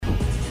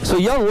So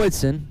Young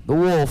Woodson, the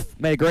Wolf,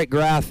 made a great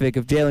graphic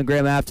of Jalen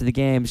Graham after the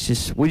game.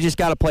 We just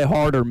got to play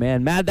harder,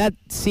 man. Matt, that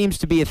seems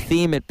to be a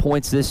theme at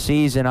points this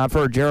season. I've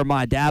heard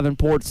Jeremiah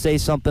Davenport say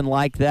something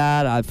like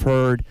that. I've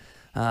heard,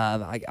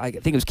 I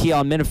think it was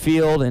Keon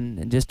Minifield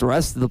and just the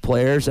rest of the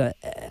players. I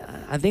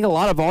think a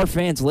lot of our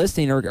fans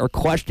listening are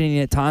questioning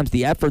at times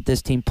the effort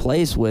this team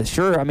plays with.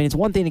 Sure, I mean, it's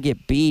one thing to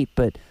get beat,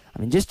 but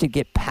I mean, just to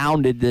get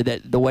pounded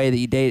the way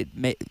that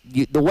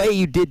the way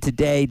you did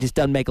today just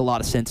doesn't make a lot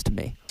of sense to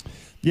me.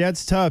 Yeah,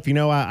 it's tough.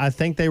 I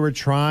think they were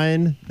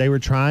trying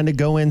to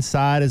go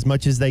inside as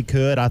much as they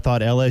could. I thought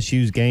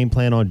LSU's game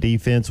plan on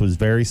defense was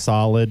very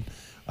solid.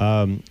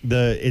 The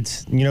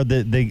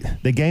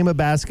game of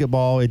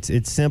basketball,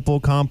 it's simple,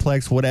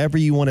 complex, whatever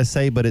you want to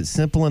say, but it's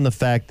simple in the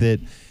fact that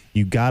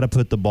you got to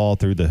put the ball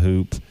through the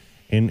hoop,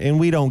 and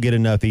we don't get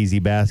enough easy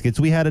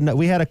baskets. We had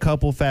a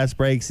couple fast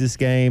breaks this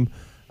game.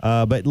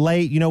 But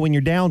late, when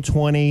you're down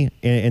 20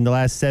 in the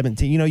last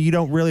 17, you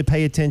don't really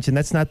pay attention.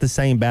 That's not the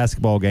same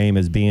basketball game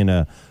as being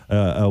a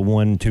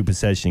 1-2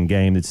 possession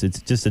game. It's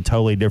just a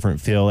totally different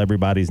feel.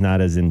 Everybody's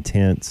not as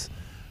intense.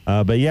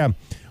 But yeah,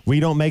 we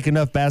don't make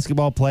enough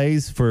basketball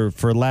plays for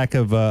lack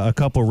of a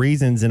couple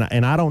reasons.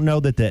 And I don't know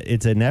that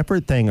it's an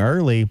effort thing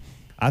early.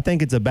 I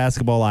think it's a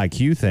basketball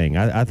IQ thing.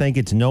 I think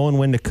it's knowing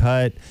when to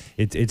cut.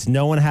 It's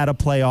knowing how to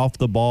play off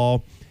the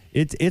ball.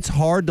 It's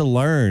hard to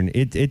learn.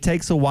 It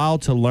takes a while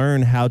to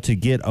learn how to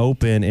get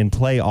open and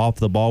play off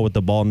the ball with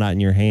the ball not in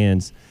your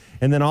hands.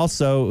 And then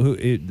also,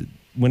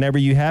 whenever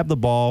you have the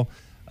ball,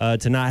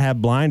 to not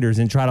have blinders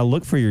and try to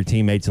look for your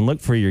teammates and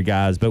look for your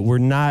guys. But we're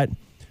not.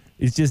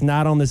 It's just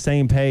not on the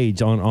same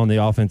page on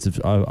the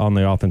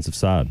offensive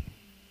side.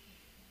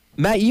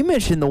 Matt, you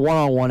mentioned the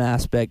one-on-one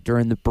aspect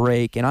during the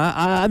break, and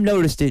I've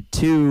noticed it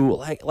too.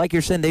 Like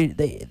you're saying,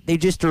 they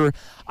just are.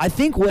 I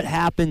think what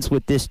happens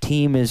with this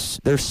team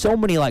is there's so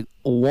many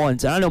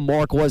ones. And I know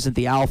Mark wasn't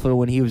the alpha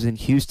when he was in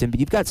Houston,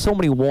 but you've got so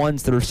many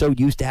ones that are so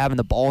used to having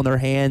the ball in their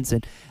hands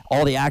and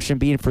all the action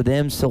being for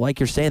them. So like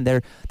you're saying,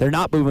 they're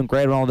not moving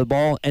great on the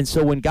ball, and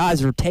so when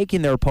guys are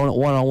taking their opponent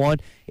one-on-one,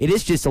 it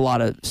is just a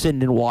lot of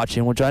sitting and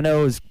watching, which I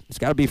know it's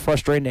got to be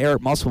frustrating to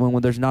Eric Musselman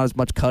when there's not as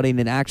much cutting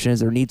and action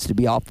as there needs to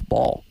be off the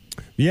ball.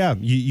 Yeah,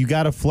 you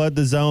got to flood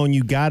the zone.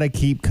 You got to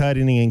keep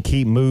cutting and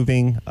keep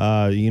moving.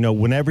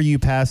 Whenever you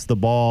pass the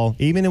ball,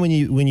 even when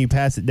you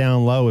pass it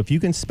down low, if you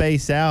can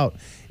space out,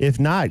 if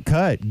not,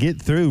 cut,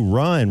 get through,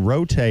 run,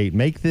 rotate,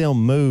 make them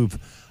move.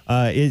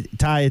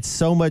 Ty, it's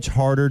so much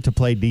harder to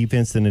play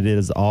defense than it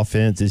is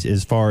offense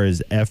as far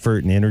as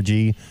effort and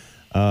energy.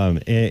 That's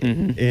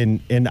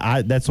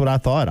what I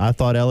thought. I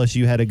thought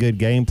LSU had a good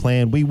game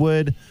plan. We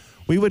would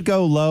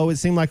go low. It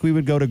seemed like we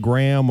would go to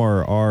Graham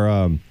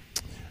or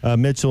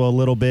Mitchell a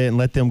little bit and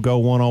let them go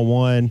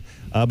one-on-one.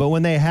 But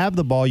when they have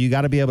the ball, you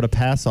got to be able to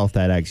pass off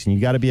that action. You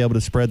got to be able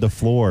to spread the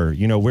floor.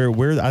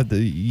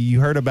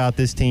 You heard about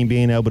this team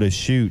being able to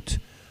shoot.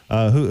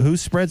 Who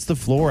spreads the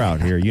floor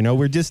out here?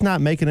 We're just not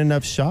making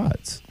enough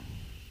shots.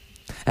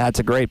 That's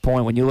a great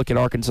point. When you look at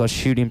Arkansas'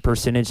 shooting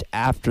percentage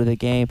after the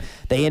game,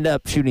 they end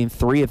up shooting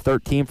 3 of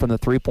 13 from the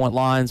three-point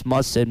lines.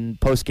 Musk said in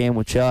post-game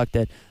with Chuck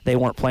that they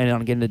weren't planning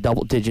on getting a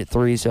double-digit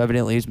 3, so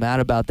evidently he's mad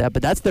about that.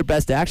 But that's their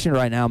best action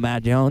right now,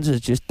 Matt Jones, is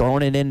just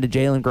throwing it into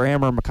Jalen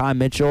Graham or Mekhi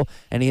Mitchell,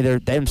 and either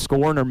them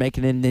scoring or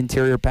making an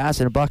interior pass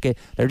in a bucket.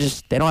 They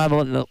don't have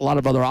a lot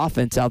of other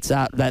offense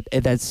outside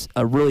that's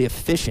really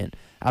efficient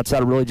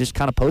outside of really just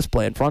kind of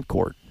post-play in front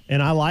court.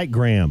 And I like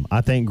Graham.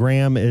 I think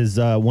Graham is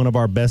one of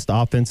our best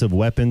offensive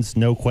weapons,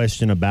 no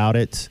question about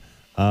it.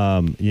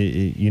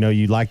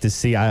 You'd like to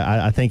see.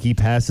 I think he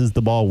passes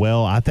the ball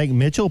well. I think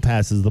Mitchell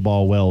passes the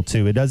ball well,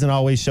 too. It doesn't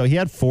always show. He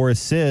had 4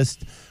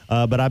 assists,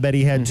 but I bet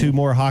he had 2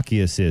 more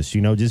hockey assists,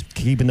 just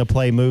keeping the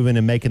play moving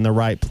and making the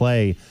right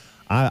play.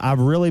 I've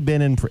really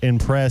been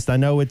impressed. I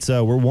know it's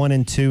we're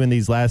 1-2 in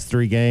these last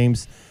 3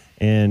 games,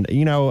 and,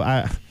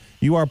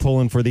 you are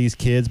pulling for these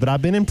kids, but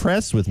I've been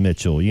impressed with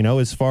Mitchell,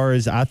 as far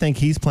as I think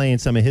he's playing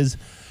some of his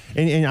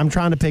and I'm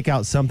trying to pick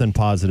out something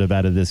positive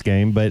out of this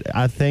game, but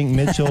I think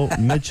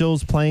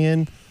Mitchell's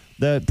playing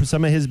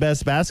some of his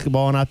best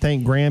basketball, and I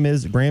think Graham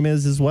is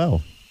as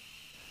well.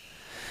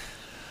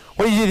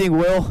 What did you think,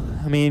 Will?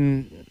 I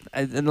mean,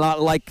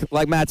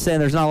 like Matt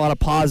said, there's not a lot of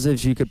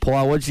positives you could pull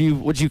out. What'd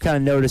you kind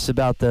of notice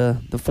about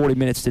the 40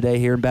 minutes today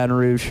here in Baton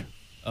Rouge?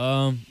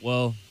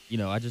 Well,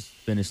 I just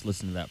finished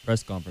listening to that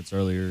press conference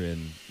earlier,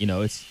 and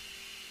it's.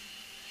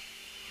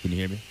 Can you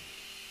hear me?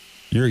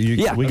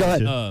 Yeah, go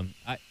ahead.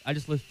 I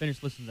just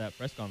finished listening to that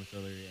press conference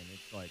earlier, and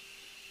it's like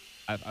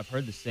I've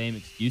heard the same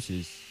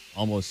excuses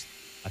almost,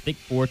 I think,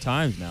 4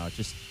 times now. It's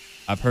just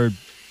I've heard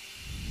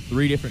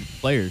 3 different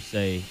players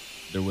say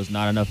there was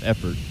not enough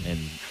effort, and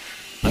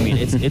I mean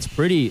it's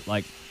pretty,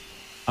 like,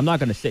 I'm not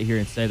going to sit here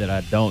and say that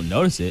I don't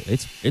notice it.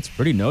 It's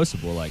pretty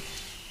noticeable. Like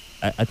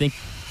I think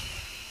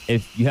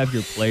if you have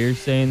your players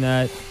saying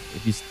that,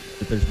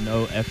 if there's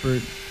no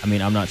effort, I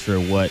mean, I'm not sure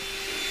what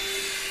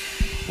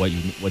you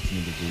need to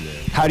do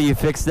there. How do you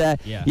fix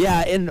that?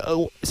 Yeah, and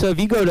so if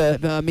you go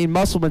to,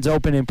 Musselman's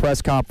opening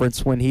press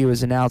conference when he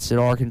was announced at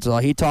Arkansas,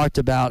 he talked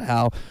about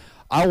how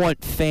I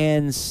want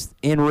fans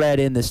in red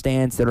in the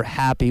stands that are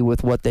happy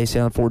with what they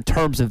stand for in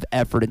terms of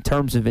effort, in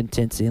terms of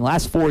intensity. In the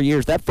last 4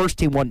 years, that first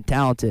team wasn't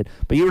talented,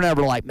 but you were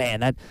never like,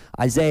 man, that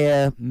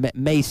Isaiah,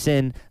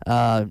 Mason,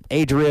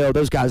 Adriel,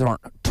 those guys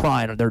aren't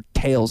trying their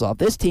tails off.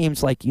 This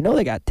team's like,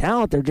 they got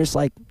talent. They're just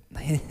like,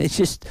 it's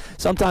just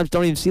sometimes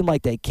don't even seem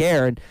like they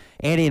care. And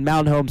Andy in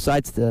Mountain Home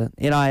cites the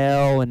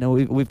NIL,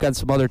 and we've got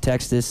some other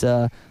texts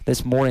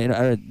this morning,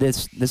 or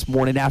this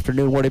morning,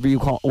 afternoon, whatever you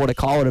want to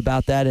call it,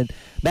 about that. And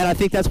man, I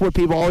think that's what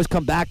people always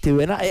come back to.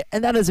 And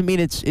that doesn't mean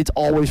it's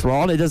always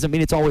wrong. It doesn't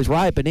mean it's always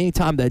right. But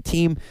anytime the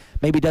team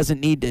maybe doesn't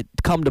need to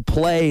come to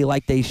play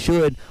like they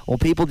should, well,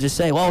 people just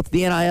say, well, it's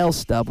the NIL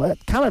stuff. But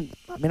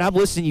I've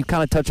listened to you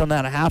kind of touch on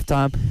that at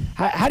halftime.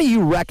 How do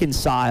you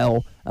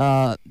reconcile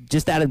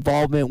just that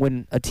involvement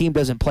when a team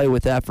doesn't play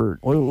with effort?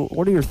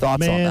 What are your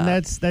thoughts on that?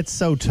 Man, that's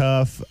so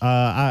tough.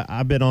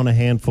 I've been on a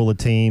handful of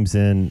teams,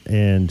 and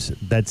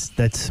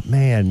that's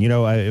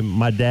man.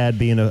 My dad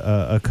being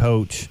a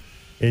coach,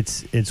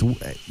 it's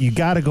you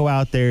got to go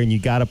out there and you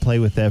got to play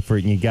with effort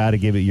and you got to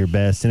give it your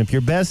best. And if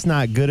your best's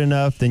not good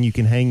enough, then you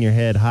can hang your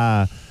head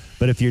high.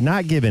 But if you're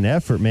not giving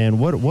effort, man,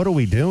 what are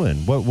we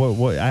doing?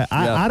 What?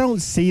 I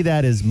don't see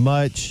that as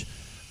much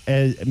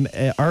as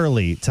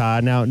early,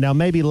 Ty. Now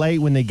maybe late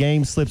when the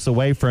game slips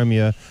away from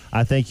you,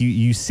 I think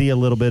you see a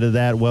little bit of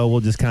that. Well,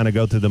 we'll just kind of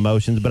go through the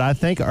motions. But I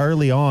think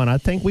early on, I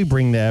think we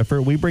bring the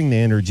effort, we bring the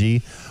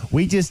energy.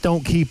 We just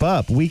don't keep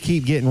up. We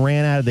keep getting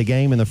ran out of the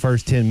game in the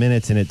first 10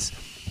 minutes, and it's.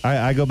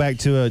 I go back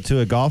to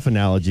a golf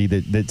analogy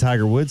that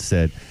Tiger Woods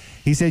said.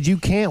 He said you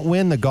can't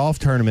win the golf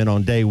tournament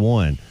on day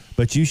one,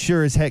 but you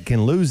sure as heck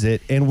can lose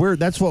it. And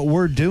that's what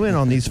we're doing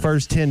on these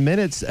first 10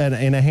 minutes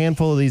in a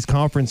handful of these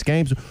conference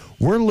games.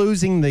 We're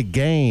losing the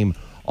game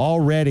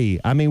already.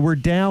 I mean, we're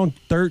down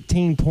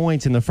 13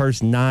 points in the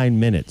first 9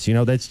 minutes.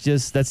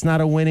 That's not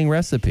a winning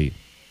recipe.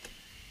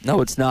 No,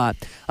 it's not.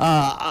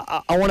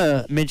 I want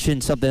to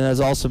mention something that has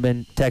also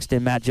been texted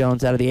in, Matt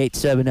Jones out of the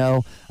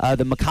 870,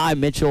 the Mekhi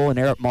Mitchell and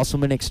Eric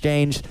Musselman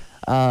exchange.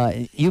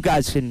 You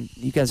guys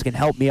can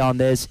help me on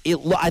this.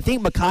 I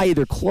think Mekhi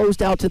either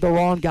closed out to the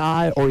wrong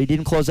guy or he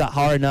didn't close out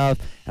hard enough.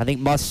 I think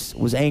Muss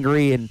was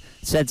angry and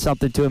said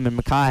something to him, and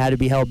Mekhi had to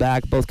be held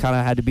back. Both kind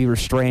of had to be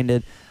restrained.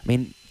 I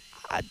mean,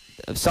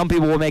 some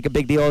people will make a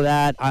big deal of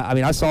that.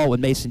 I saw it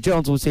when Mason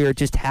Jones was here. It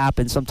just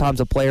happens. Sometimes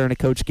a player and a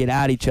coach get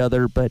at each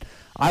other, but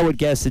I would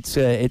guess it's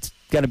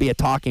going to be a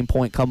talking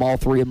point come all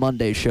three of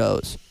Monday's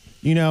shows.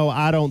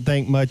 I don't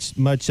think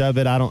much of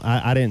it.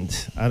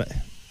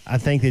 I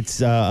think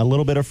it's a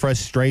little bit of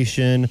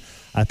frustration.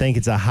 I think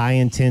it's a high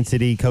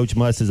intensity. Coach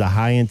Muss is a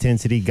high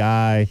intensity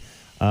guy.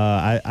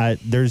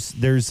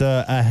 There's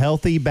a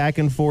healthy back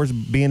and forth,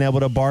 being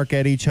able to bark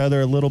at each other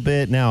a little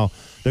bit. Now,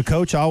 the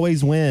coach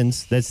always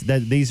wins.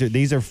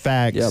 These are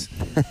facts. Yep.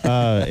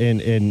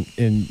 And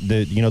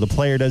the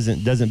player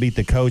doesn't beat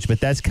the coach, but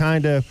that's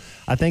kind of,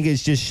 I think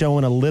it's just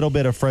showing a little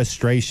bit of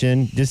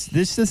frustration. Just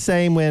the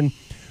same when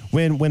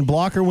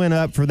Blocker went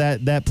up for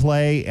that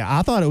play.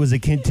 I thought it was a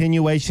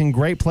continuation,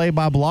 great play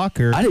by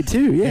Blocker. I did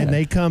too, yeah. And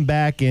they come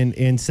back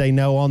and say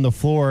no on the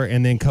floor,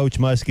 and then Coach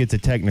Muss gets a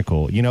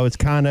technical. It's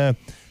kind of.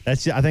 I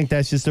think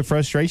that's just a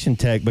frustration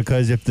tech,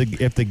 because if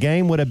the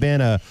game would have been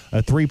a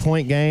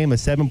 3-point game, a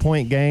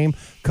 7-point game,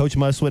 Coach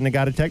Muss wouldn't have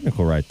got a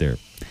technical right there.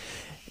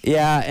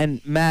 Yeah, and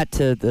Matt,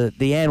 to the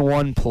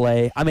N1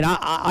 play,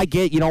 I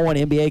get you don't want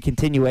NBA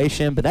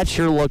continuation, but that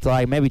sure looked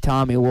like maybe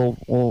Tommy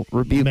will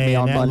rebuke me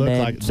on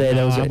Monday and say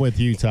that was I'm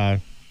with you,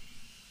 Ty.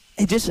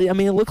 It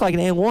looked like an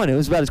N1. It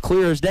was about as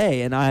clear as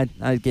day, and I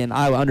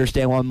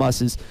understand why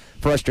Muss is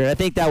frustrated. I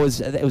think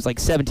it was like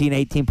 17,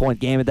 18-point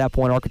game at that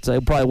point. Arkansas,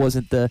 it probably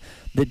wasn't the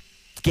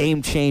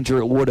game changer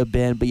it would have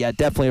been, but yeah,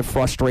 definitely a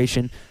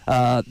frustration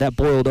that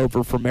boiled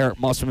over from Eric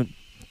Musselman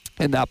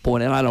at that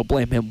point, and I don't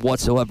blame him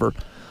whatsoever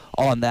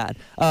on that.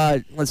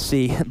 Let's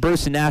see.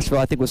 Bruce in Nashville,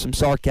 I think, with some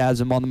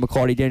sarcasm on the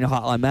McCarty Daniel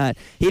hotline. Matt,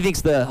 he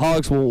thinks the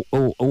Hogs will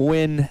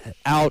win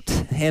out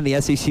and the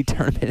SEC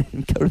tournament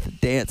and go to the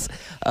dance.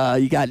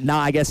 You got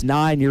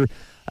 9. You're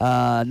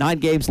 9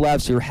 games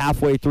left, so you're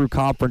halfway through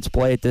conference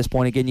play at this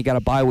point. Again, you got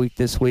a bye week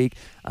this week.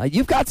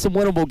 You've got some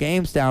winnable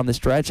games down the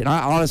stretch, and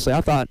I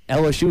thought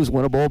LSU was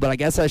winnable, but I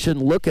guess I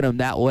shouldn't look at them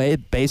that way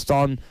based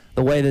on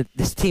the way that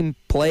this team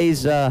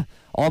plays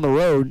on the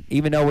road.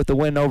 Even though with the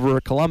win over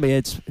Columbia,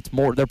 it's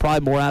more, they're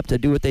probably more apt to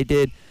do what they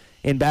did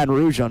in Baton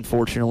Rouge,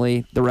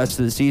 unfortunately, the rest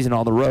of the season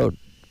on the road.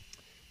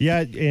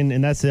 Yeah,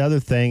 and that's the other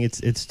thing.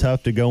 It's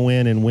tough to go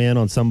in and win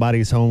on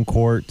somebody's home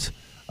court.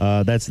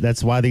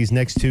 That's why these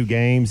next 2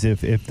 games,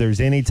 if there's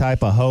any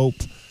type of hope,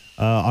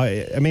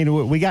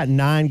 we got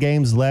 9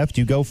 games left.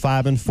 You go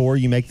 5-4,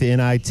 you make the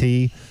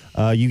NIT.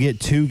 You get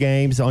 2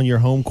 games on your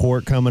home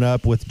court coming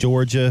up with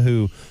Georgia,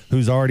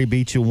 who's already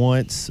beat you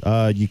once.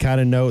 You kind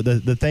of know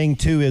the thing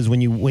too is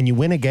when you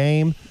win a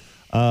game,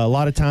 a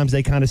lot of times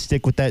they kind of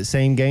stick with that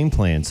same game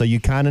plan. So you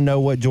kind of know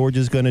what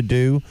Georgia's going to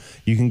do.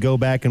 You can go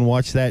back and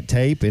watch that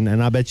tape,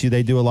 and I bet you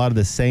they do a lot of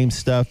the same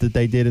stuff that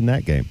they did in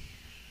that game.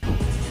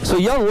 So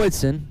Young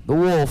Woodson, the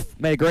Wolf,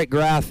 made a great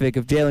graphic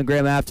of Jalen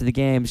Graham after the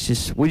game.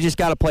 We just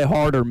got to play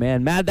harder,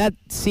 man. Matt, that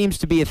seems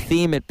to be a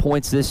theme at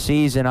points this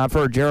season. I've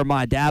heard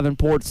Jeremiah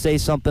Davenport say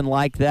something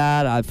like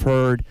that. I've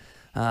heard,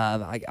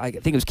 I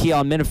think it was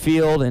Keon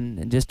Minifield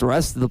and just the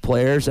rest of the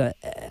players. I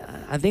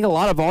think a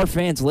lot of our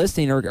fans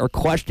listening are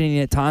questioning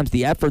at times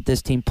the effort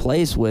this team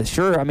plays with.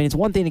 Sure, I mean, it's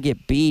one thing to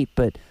get beat,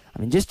 but I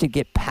mean, just to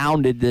get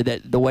pounded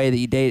the way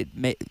that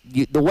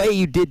the way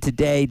you did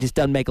today just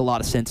doesn't make a lot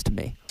of sense to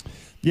me.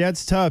 Yeah,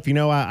 it's tough.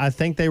 I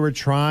think they were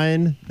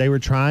trying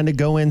to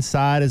go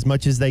inside as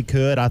much as they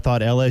could. I thought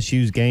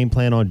LSU's game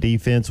plan on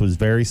defense was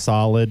very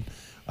solid.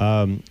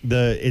 The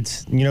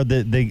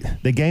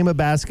game of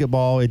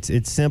basketball,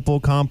 it's simple,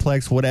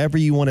 complex, whatever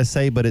you want to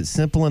say, but it's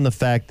simple in the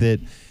fact that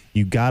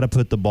you got to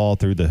put the ball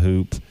through the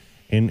hoop,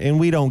 and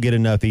we don't get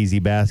enough easy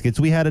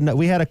baskets. We had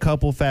a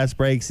couple fast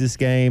breaks this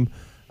game.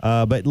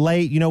 But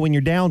late, when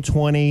you're down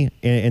 20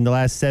 in the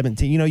last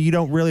 17, you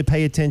don't really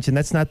pay attention.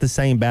 That's not the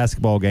same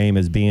basketball game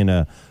as being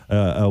a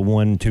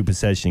 1-2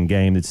 possession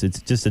game. It's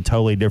just a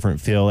totally different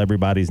feel.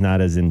 Everybody's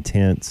not as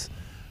intense.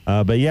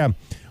 But yeah,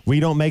 we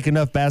don't make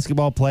enough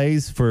basketball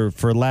plays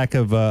for lack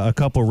of a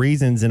couple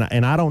reasons.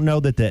 And I don't know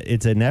that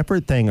it's an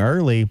effort thing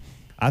early.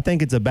 I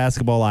think it's a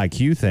basketball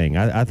IQ thing.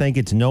 I think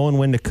it's knowing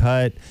when to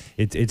cut.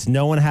 It's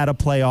knowing how to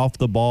play off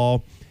the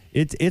ball.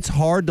 It's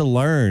hard to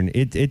learn.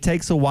 It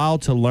takes a while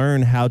to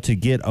learn how to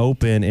get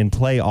open and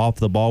play off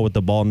the ball with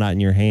the ball not in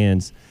your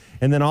hands.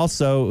 And then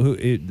also,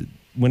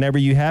 whenever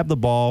you have the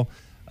ball,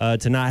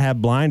 to not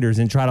have blinders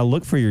and try to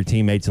look for your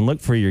teammates and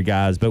look for your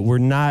guys. But we're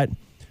not.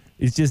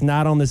 It's just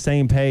not on the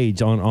same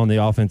page on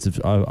the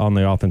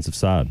offensive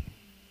side.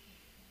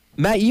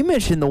 Matt, you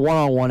mentioned the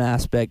one-on-one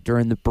aspect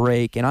during the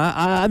break, and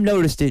I've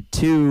noticed it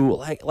too.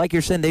 Like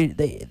you're saying,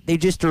 they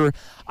just are.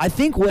 I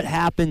think what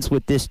happens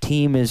with this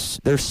team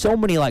is there's so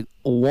many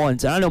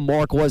ones. And I know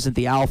Mark wasn't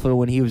the alpha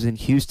when he was in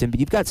Houston,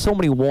 but you've got so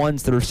many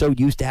ones that are so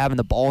used to having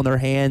the ball in their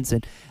hands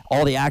and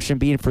all the action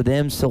being for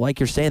them. So like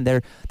you're saying,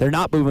 they're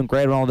not moving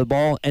great on the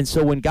ball, and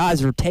so when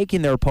guys are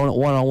taking their opponent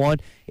one-on-one,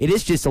 it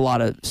is just a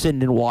lot of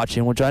sitting and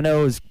watching, which I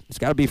know it's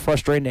got to be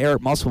frustrating to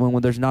Eric Musselman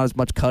when there's not as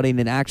much cutting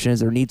and action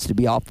as there needs to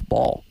be off the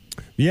ball.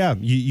 Yeah,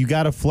 you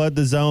got to flood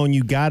the zone.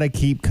 You got to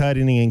keep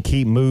cutting and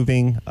keep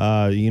moving.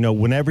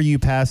 Whenever you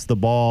pass the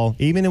ball,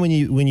 even when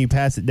you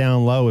pass it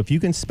down low, if you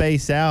can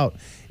space out,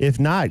 if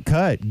not,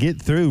 cut,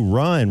 get through,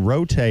 run,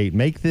 rotate,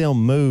 make them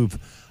move.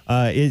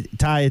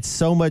 Ty, it's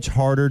so much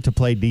harder to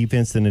play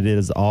defense than it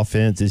is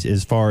offense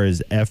as far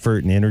as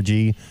effort and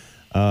energy.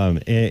 That's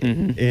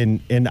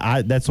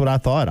what I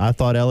thought. I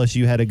thought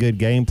LSU had a good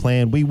game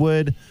plan. We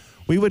would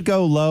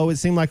go low. It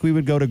seemed like we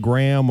would go to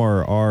Graham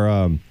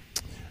or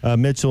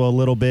Mitchell a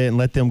little bit and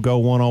let them go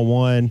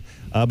one-on-one.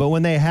 But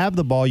when they have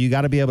the ball, you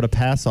got to be able to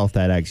pass off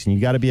that action. You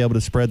got to be able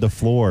to spread the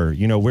floor.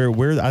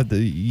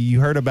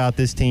 You heard about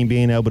this team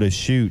being able to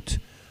shoot.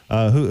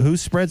 Who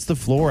spreads the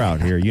floor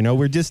out here?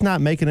 We're just not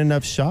making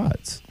enough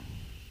shots.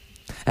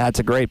 That's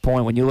a great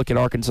point. When you look at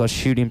Arkansas'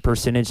 shooting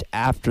percentage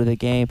after the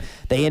game,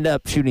 they end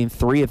up shooting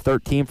 3 of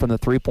 13 from the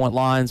three-point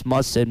lines.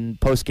 Musk said in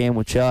post-game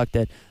with Chuck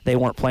that they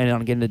weren't planning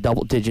on getting a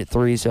double-digit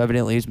 3, so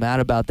evidently he's mad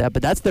about that.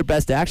 But that's their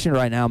best action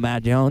right now,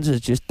 Matt Jones, is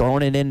just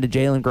throwing it into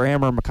Jalen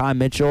Graham or Mekhi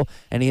Mitchell,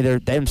 and either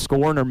them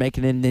scoring or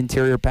making an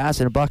interior pass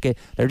in a bucket.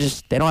 They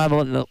don't have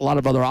a lot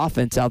of other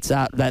offense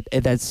outside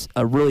that's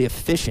really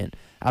efficient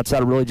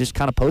outside of really just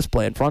kind of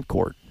post-play in front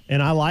court.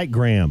 And I like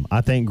Graham.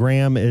 I think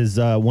Graham is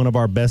one of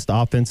our best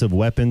offensive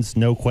weapons,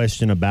 no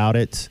question about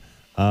it.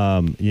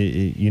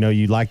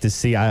 You'd like to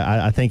see.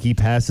 I think he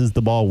passes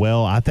the ball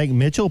well. I think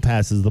Mitchell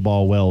passes the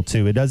ball well,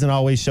 too. It doesn't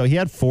always show. He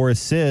had 4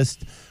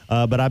 assists,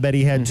 but I bet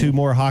he had 2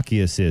 more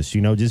hockey assists,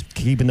 just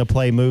keeping the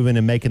play moving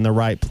and making the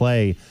right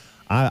play.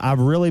 I've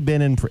really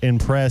been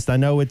impressed. I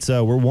know it's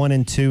we're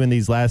 1-2 in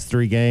these last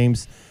 3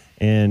 games,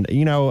 and,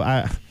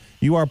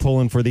 you are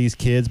pulling for these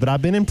kids, but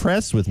I've been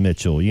impressed with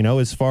Mitchell,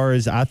 as far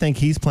as I think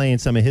he's playing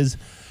some of his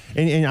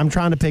and I'm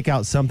trying to pick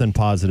out something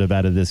positive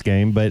out of this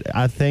game, but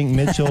I think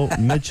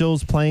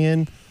Mitchell's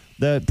playing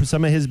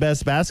some of his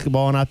best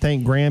basketball, and I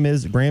think Graham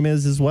is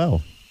as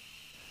well.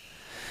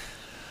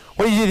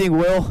 What did you think,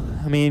 Will?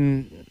 I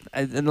mean,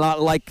 and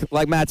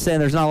like Matt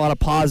said, there's not a lot of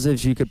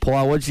positives you could pull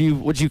out. What'd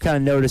you kind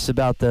of notice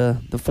about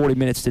the 40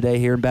 minutes today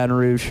here in Baton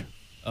Rouge?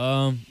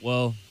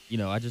 Well,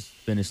 I just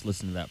finished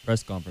listening to that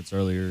press conference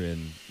earlier,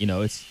 and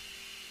it's.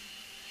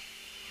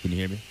 Can you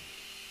hear me?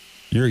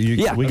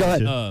 Yeah, go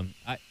ahead.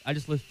 I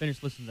just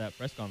finished listening to that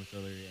press conference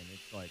earlier, and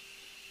it's like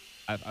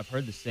I've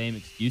heard the same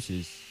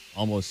excuses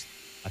almost,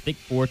 I think,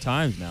 4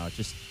 times now.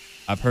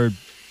 I've heard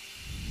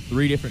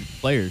 3 different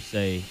players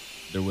say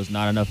there was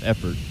not enough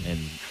effort, and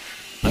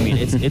I mean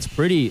it's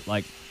pretty,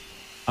 like,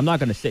 I'm not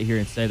going to sit here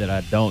and say that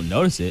I don't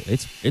notice it.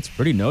 It's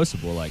pretty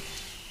noticeable. Like,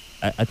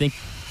 I think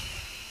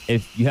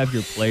if you have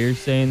your players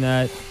saying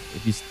that,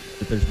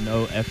 if there's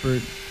no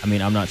effort, I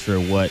mean, I'm not sure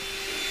what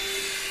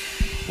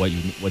you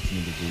need to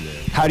do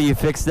there. How do you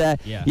fix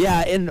that?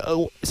 Yeah. And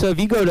so if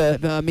you go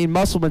to,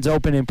 Musselman's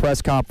opening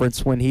press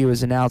conference when he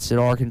was announced at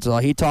Arkansas,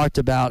 he talked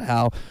about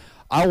how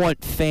I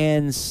want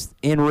fans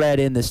in red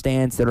in the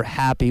stands that are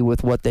happy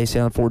with what they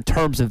stand for in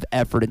terms of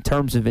effort, in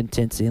terms of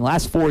intensity. In the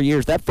last 4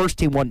 years, that first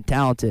team wasn't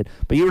talented,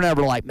 but you were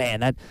never like,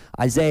 man, that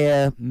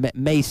Isaiah,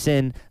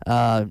 Mason,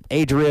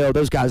 Adriel,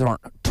 those guys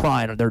aren't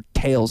trying their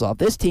tails off.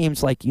 This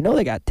team's like,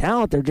 they got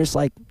talent. They're just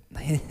like,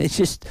 it's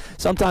just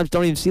sometimes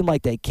don't even seem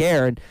like they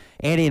care. And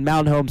Andy in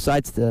Mountain Home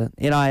cites the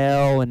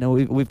NIL,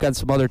 and we've got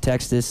some other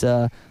texts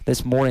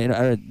this morning,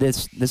 or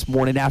this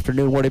morning,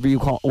 afternoon, whatever you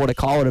want to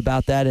call it,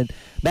 about that. And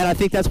man, I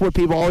think that's what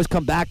people always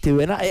come back to.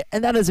 And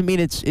that doesn't mean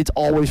it's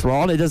always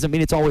wrong. It doesn't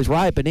mean it's always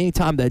right. But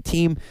anytime the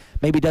team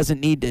maybe doesn't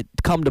need to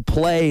come to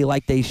play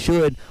like they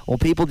should, well,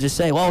 people just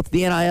say, well, it's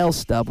the NIL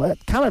stuff. But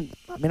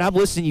I've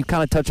listened to you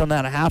kind of touch on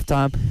that at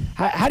halftime.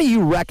 How do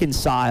you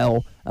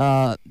reconcile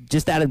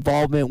just that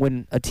involvement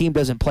when a team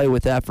doesn't play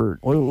with effort?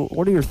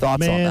 What are your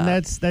thoughts on that?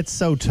 Man, that's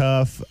so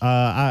tough.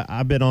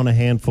 I've been on a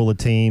handful of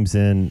teams,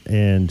 and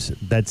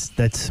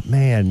that's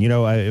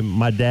man.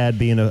 My dad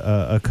being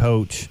a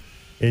coach,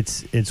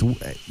 it's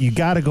you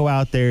got to go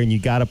out there and you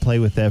got to play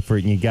with effort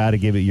and you got to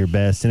give it your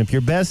best. And if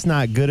your best's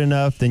not good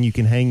enough, then you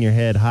can hang your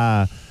head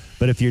high.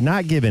 But if you're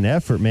not giving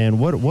effort, man,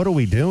 what are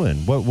we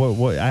doing?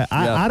 What?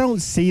 I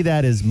don't see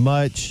that as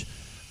much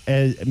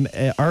as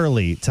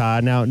early,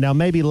 Ty. Now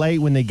maybe late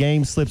when the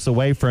game slips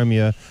away from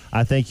you,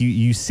 I think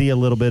you see a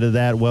little bit of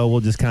that. Well,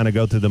 we'll just kind of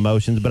go through the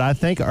motions. But I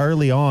think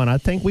early on, I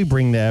think we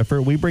bring the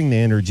effort, we bring the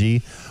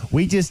energy.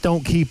 We just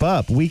don't keep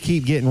up. We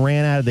keep getting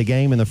ran out of the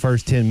game in the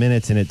first 10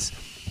 minutes, and it's.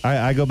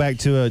 I go back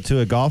to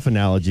a golf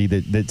analogy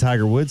that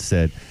Tiger Woods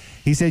said.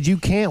 He said you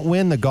can't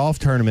win the golf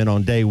tournament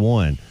on day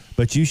one,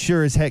 but you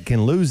sure as heck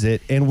can lose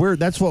it. And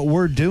that's what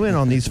we're doing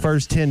on these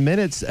first 10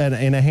 minutes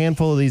in a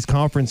handful of these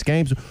conference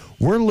games.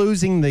 We're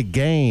losing the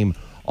game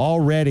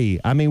already.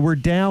 I mean, we're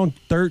down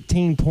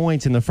 13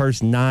 points in the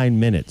first 9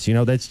 minutes.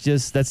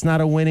 That's not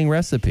a winning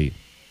recipe.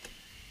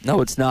 No,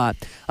 it's not.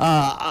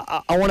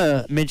 I want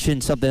to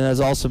mention something that has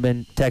also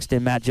been texted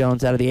in, Matt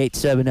Jones out of the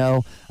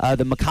 870,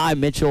 the Mekhi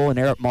Mitchell and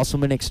Eric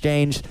Musselman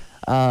exchange.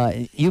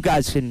 You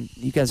guys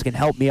can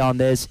help me on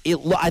this.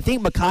 I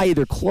think Mekhi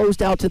either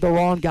closed out to the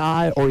wrong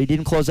guy or he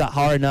didn't close out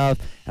hard enough.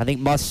 I think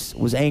Muss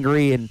was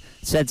angry and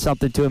said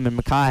something to him, and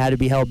Mekhi had to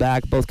be held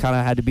back. Both kind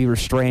of had to be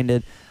restrained.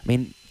 I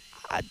mean,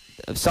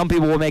 some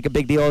people will make a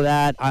big deal of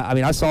that.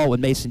 I saw it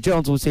when Mason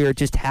Jones was here. It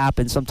just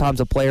happens. Sometimes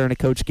a player and a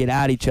coach get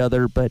at each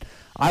other, but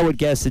I would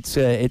guess it's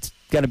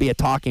going to be a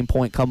talking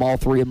point come all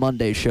three of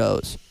Monday's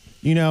shows.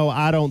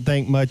 I don't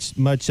think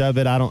much of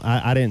it.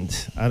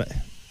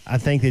 I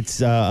think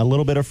it's a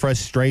little bit of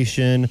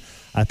frustration.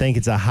 I think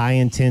it's a high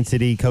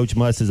intensity. Coach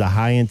Muss is a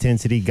high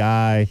intensity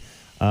guy.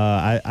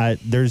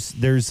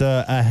 There's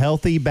a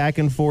healthy back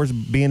and forth,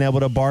 being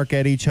able to bark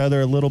at each other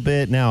a little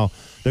bit. Now,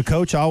 the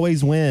coach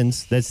always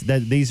wins.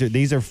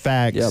 These are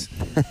facts. Yep.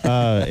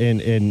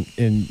 And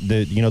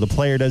the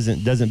player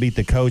doesn't beat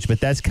the coach, but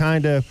that's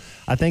kind of,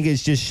 I think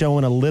it's just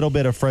showing a little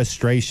bit of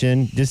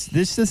frustration. Just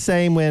the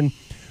same when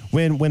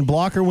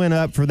Blocker went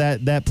up for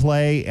that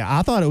play.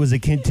 I thought it was a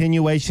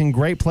continuation,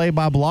 great play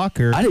by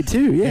Blocker. I did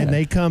too, yeah. And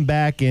they come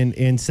back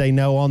and say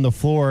no on the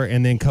floor,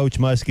 and then Coach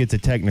Muss gets a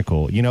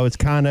technical. It's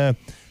kind of.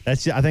 I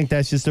think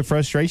that's just a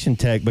frustration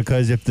tech,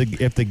 because if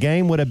the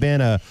game would have been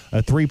a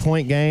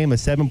 3-point game, a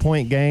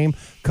 7-point game,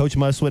 Coach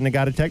Muss wouldn't have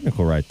got a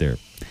technical right there.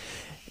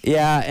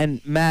 Yeah, and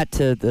Matt,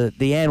 to the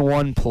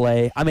N1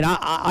 play,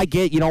 I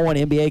get you don't want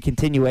NBA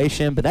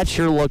continuation, but that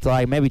sure looked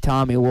like maybe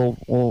Tommy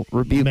will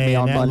rebuke me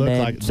on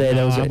Monday and say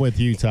that was I'm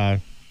with you,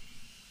 Ty.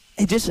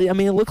 It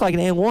looked like an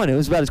N1. It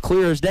was about as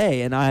clear as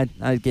day, and I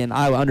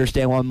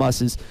understand why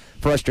Muss is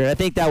frustrated. I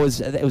think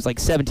it was like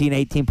 17,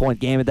 18-point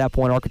game at that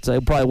point. Arkansas,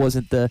 it probably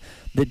wasn't the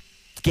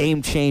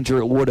game changer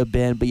it would have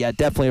been, but yeah,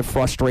 definitely a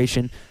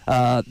frustration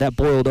that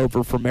boiled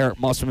over from Eric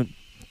Musselman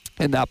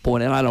at that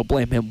point, and I don't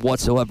blame him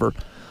whatsoever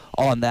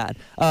on that.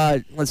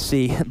 Let's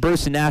see.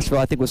 Bruce in Nashville,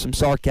 I think, with some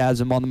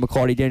sarcasm on the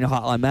McCarty Daniel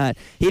hotline. Matt,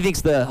 he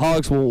thinks the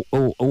Hogs will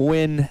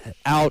win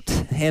out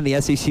and the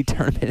SEC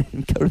tournament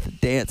and go to the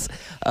dance.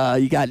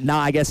 You got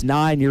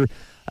 9. You're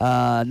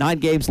 9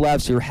 games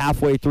left, so you're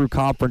halfway through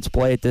conference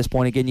play at this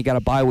point. Again, you got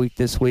a bye week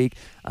this week.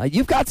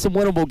 You've got some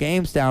winnable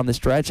games down the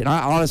stretch, and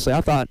I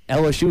thought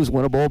LSU was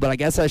winnable, but I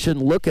guess I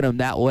shouldn't look at them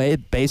that way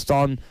based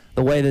on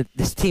the way that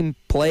this team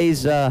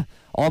plays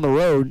on the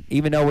road.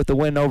 Even though with the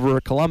win over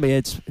Columbia,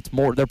 it's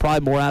more, they're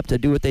probably more apt to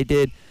do what they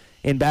did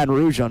in Baton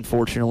Rouge,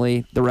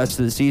 unfortunately, the rest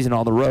of the season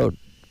on the road.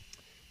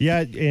 Yeah,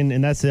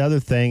 and that's the other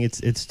thing.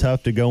 It's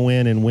tough to go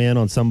in and win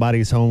on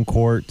somebody's home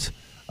court.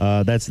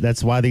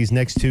 That's why these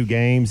next 2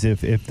 games,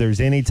 if there's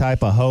any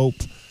type of hope,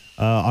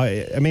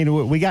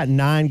 we got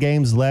 9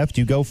 games left.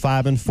 You go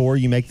 5-4,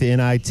 you make the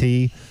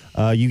NIT.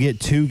 You get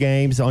 2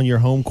 games on your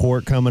home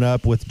court coming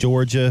up with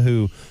Georgia,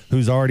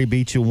 who's already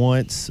beat you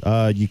once.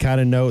 You kind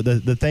of know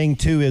the thing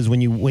too is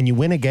when you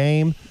win a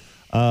game,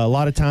 a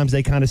lot of times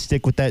they kind of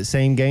stick with that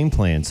same game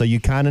plan. So you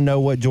kind of know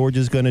what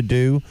Georgia's going to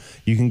do.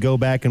 You can go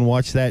back and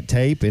watch that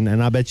tape,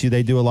 and I bet you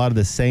they do a lot of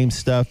the same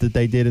stuff that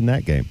they did in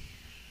that game.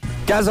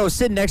 Guys, I was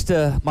sitting next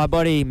to my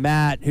buddy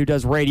Matt, who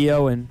does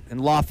radio in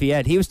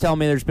Lafayette. He was telling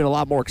me there's been a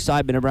lot more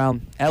excitement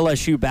around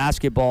LSU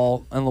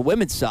basketball on the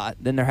women's side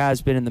than there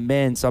has been in the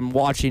men's. I'm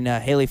watching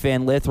Haley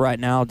Van Lith right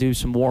now do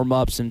some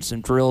warm-ups and some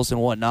drills and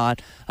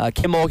whatnot.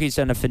 Kim Mulkey's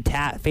done a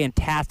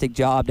fantastic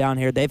job down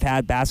here. They've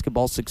had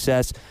basketball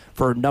success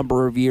for a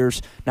number of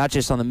years, not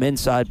just on the men's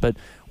side, but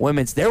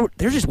women's. There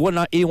just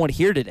wasn't anyone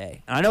here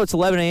today. I know it's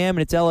 11 a.m.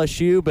 and it's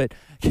LSU, but,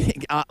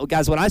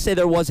 guys, when I say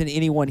there wasn't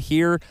anyone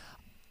here,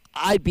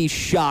 I'd be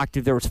shocked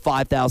if there was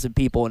 5,000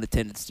 people in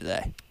attendance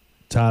today.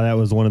 Ty, that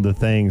was one of the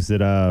things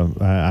that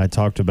I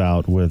talked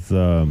about with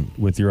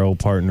your old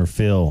partner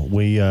Phil.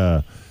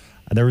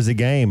 There was a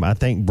game. I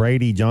think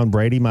John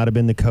Brady might have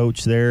been the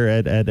coach there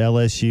at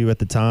LSU at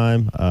the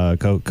time.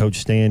 Coach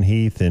Stan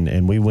Heath,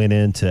 and we went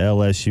into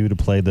LSU to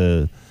play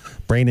the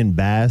Brandon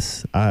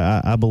Bass.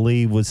 I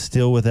believe was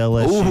still with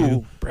LSU.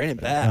 Ooh, Brandon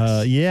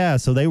Bass. Yeah.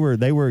 So they were.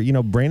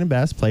 Brandon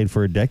Bass played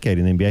for a decade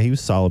in the NBA. He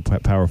was solid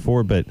power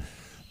forward, but.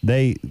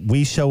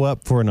 We show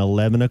up for an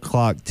 11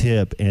 o'clock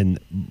tip, and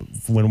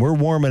when we're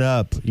warming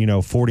up,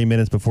 40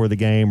 minutes before the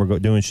game, we're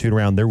doing shoot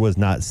around. There was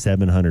not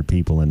 700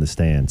 people in the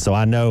stand, so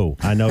I know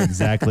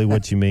exactly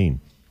what you mean.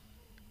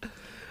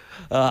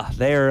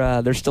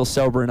 They're still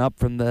sobering up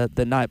from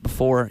the night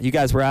before. You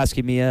guys were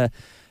asking me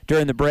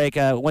during the break.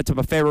 I went to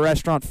my favorite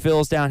restaurant,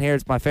 Phil's down here.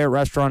 It's my favorite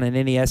restaurant in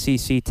any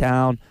SEC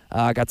town.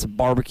 I got some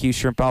barbecue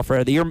shrimp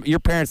Alfredo. Your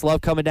parents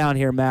love coming down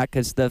here, Matt,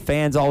 because the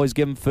fans always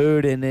give them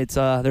food, and it's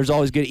there's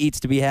always good eats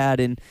to be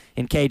had in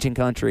Cajun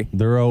country.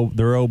 Their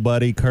old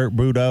buddy Kurt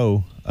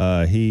Boudreaux,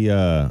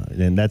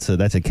 and that's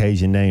a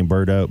Cajun name,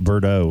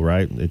 Boudreaux,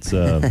 right? It's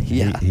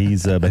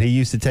yeah. But he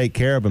used to take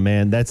care of him,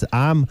 man.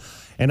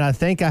 And I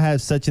think I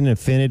have such an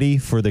affinity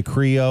for the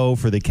Creole,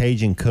 for the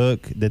Cajun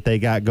cook that they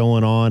got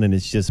going on, and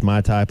it's just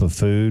my type of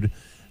food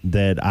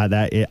that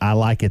I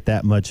like it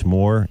that much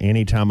more.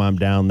 Anytime I'm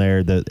down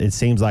there, it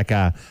seems like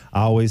I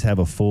always have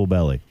a full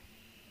belly.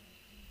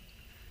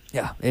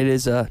 Yeah, it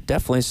is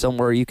definitely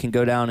somewhere you can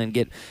go down and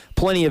get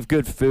plenty of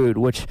good food,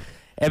 which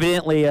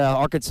evidently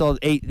Arkansas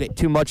ate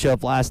too much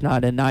of last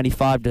night in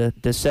 95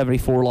 to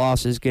 74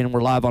 losses. Again,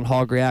 we're live on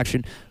Hog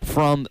Reaction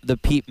from the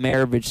Pete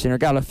Maravich Center.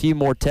 Got a few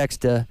more texts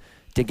to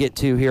get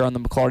to here on the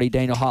McClarty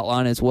Daniel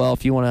hotline as well.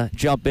 If you want to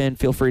jump in,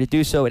 feel free to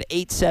do so at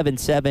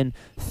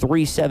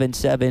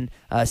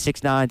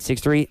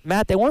 877-377-6963.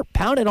 Matt, they weren't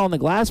pounded on the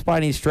glass by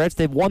any stretch.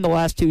 They've won the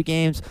last two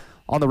games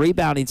on the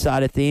rebounding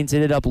side of things.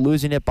 Ended up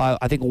losing it by,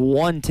 I think,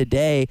 one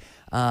today.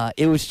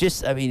 It was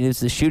just, it was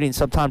the shooting.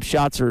 Sometimes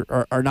shots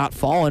are not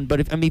falling.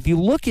 But if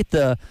you look at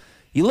the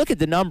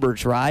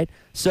numbers, right?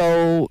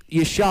 So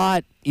you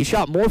shot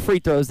more free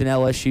throws than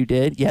LSU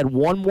did. You had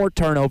one more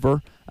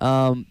turnover.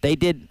 They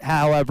did,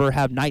 however,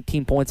 have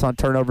 19 points on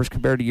turnovers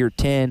compared to year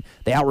 10.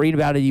 They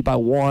out-rebounded you by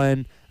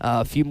one.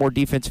 A few more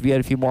defensive. You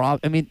had a few more.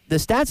 The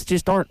stats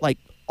just aren't like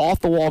off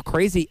the wall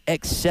crazy,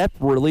 except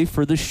really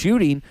for the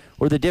shooting,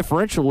 where the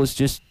differential was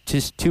just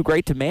too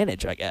great to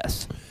manage, I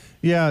guess.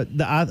 Yeah,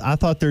 I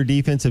thought their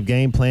defensive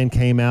game plan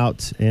came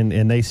out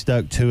and they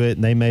stuck to it,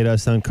 and they made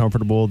us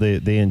uncomfortable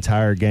the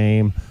entire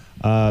game.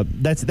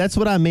 That's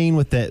what I mean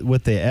with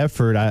the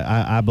effort.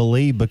 I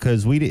believe,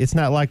 because it's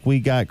not like we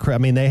got.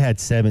 They had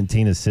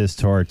 17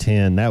 assists to our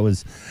 10. That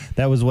was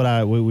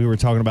what we were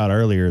talking about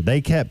earlier.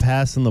 They kept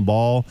passing the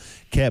ball,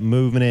 kept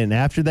moving it, and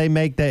after they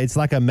make that, it's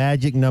like a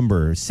magic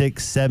number,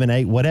 6, 7,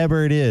 8,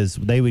 whatever it is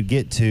they would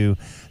get to.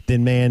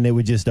 Then man, they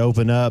would just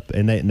open up,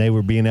 and they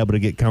were being able to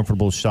get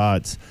comfortable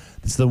shots.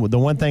 It's the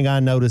one thing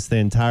I noticed the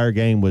entire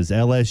game was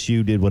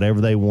LSU did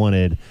whatever they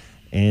wanted.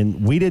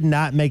 And we did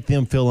not make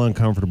them feel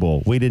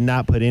uncomfortable. We did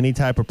not put any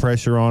type of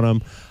pressure on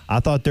them. I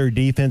thought their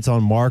defense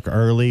on Mark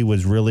early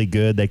was really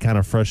good. They kind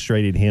of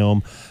frustrated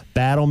him.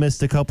 Battle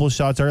missed a couple of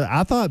shots early.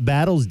 I thought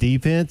Battle's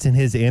defense and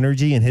his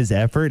energy and his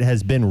effort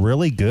has been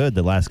really good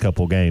the last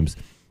couple of games.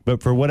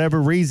 But for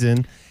whatever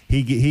reason,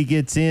 he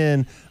gets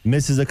in,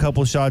 misses a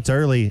couple shots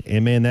early,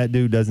 and, man, that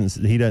dude doesn't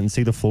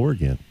see the floor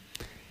again.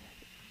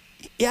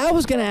 Yeah, I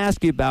was going to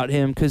ask you about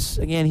him because,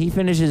 again, he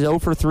finishes 0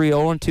 for 3,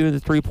 0 and 2 at the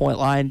three-point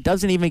line.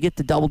 Doesn't even get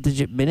the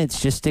double-digit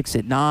minutes, just sticks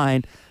at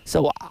 9.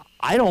 So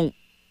I don't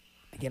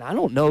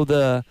know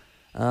the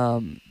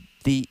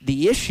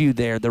issue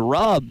there, the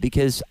rub,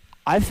 because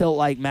I felt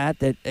like, Matt,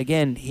 that,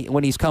 again,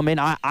 when he's come in,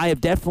 I have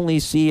definitely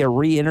see a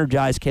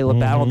re-energized Caleb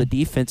Battle on the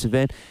defensive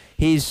end.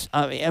 He's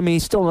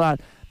still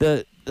not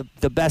the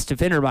best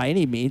defender by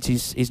any means.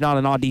 He's not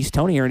an Audice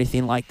Tony or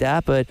anything like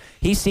that, but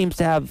he seems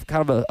to have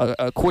kind of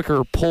a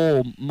quicker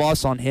pull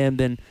muss on him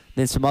than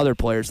some other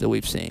players that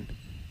we've seen.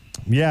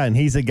 Yeah, and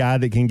he's a guy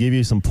that can give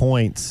you some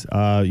points.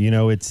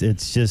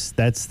 It's just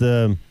that's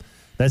the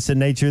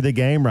nature of the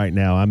game right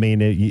now. At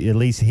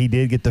least he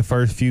did get the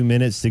first few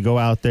minutes to go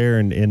out there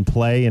and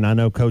play, and I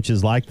know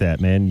coaches like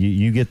that, man.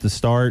 You get the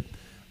start,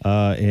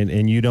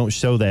 and you don't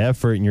show the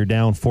effort, and you're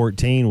down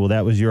 14. Well,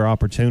 that was your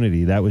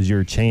opportunity. That was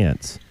your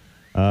chance.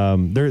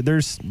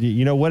 There's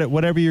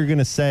whatever you're going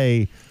to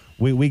say,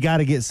 we got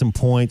to get some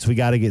points. We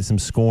got to get some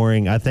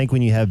scoring. I think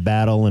when you have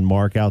Battle and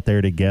Mark out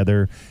there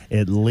together,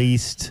 at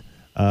least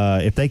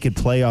if they could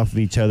play off of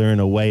each other in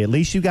a way, at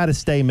least you got to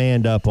stay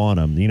manned up on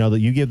them. You know, that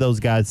you give those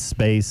guys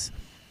space,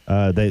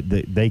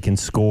 they can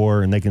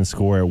score, and they can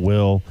score at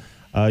will.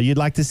 You'd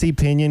like to see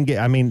Pinion get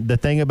 – I mean, the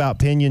thing about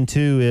Pinion,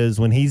 too, is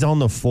when he's on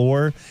the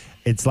floor,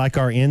 it's like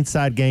our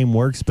inside game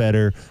works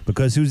better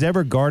because who's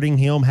ever guarding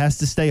him has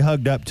to stay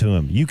hugged up to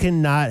him. You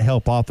cannot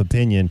help off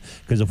Pinion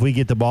because if we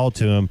get the ball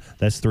to him,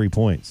 that's 3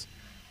 points.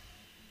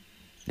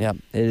 Yeah,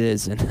 it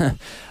is. And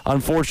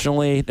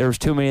unfortunately, there was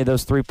too many of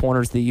those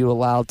three-pointers that you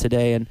allowed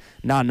today and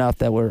not enough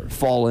that were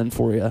falling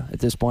for you at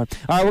this point.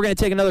 All right, we're going to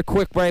take another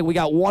quick break. We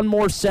got one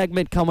more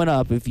segment coming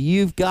up. If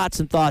you've got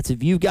some thoughts,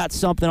 if you've got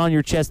something on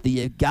your chest that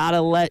you got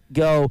to let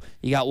go,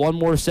 you got one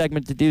more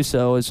segment to do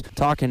so. I was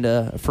talking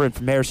to a friend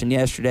from Harrison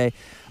yesterday.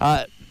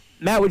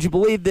 Matt, would you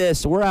believe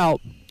this? We're out.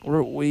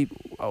 We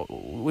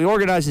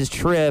organized this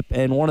trip,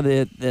 and one of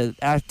the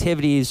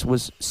activities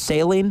was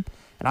sailing.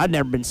 And I'd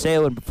never been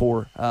sailing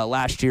before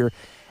last year.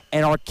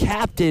 And our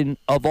captain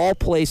of all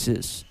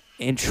places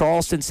in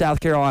Charleston,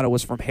 South Carolina,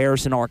 was from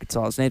Harrison,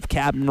 Arkansas. His name's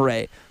Captain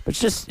Ray.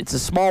 But it's a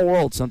small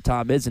world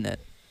sometimes, isn't it?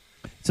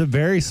 It's a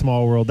very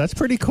small world. That's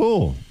pretty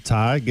cool,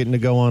 Ty, getting to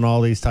go on all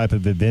these type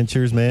of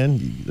adventures,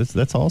 man.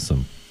 That's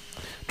awesome.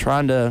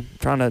 Trying to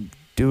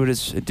do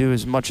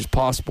as much as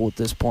possible at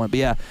this point. But,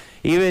 yeah,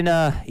 even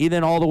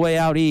all the way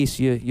out east,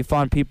 you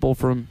find people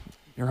from –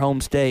 your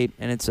home state,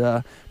 and it's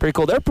pretty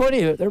cool. There are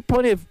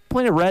plenty of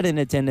red in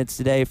attendance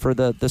today for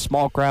the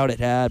small crowd it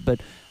had,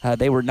 but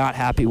they were not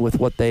happy with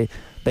what they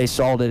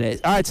saw today.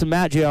 All right, so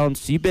Matt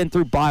Jones, you've been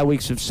through bye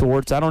weeks of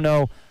sorts. I don't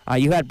know,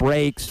 you had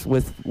breaks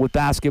with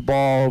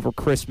basketball over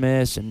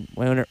Christmas and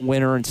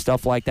winter and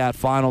stuff like that,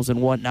 finals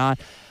and whatnot.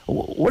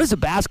 What is a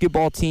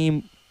basketball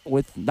team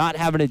with not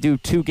having to do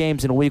 2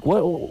 games in a week?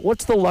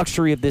 What's the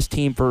luxury of this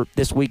team for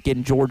this week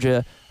in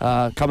Georgia,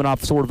 coming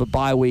off sort of a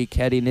bye week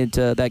heading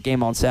into that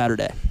game on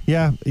Saturday?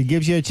 Yeah, it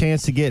gives you a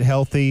chance to get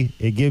healthy.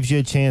 It gives you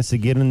a chance to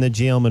get in the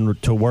gym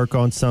and to work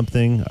on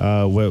something,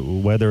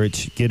 whether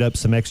it's get up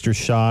some extra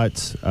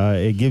shots.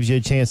 It gives you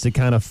a chance to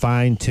kind of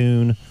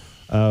fine-tune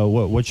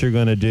what you're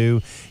going to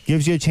do.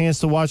 Gives you a chance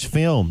to watch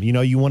film. You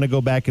know, you want to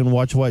go back and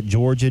watch what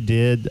Georgia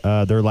did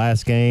their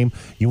last game.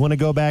 You want to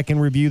go back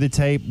and review the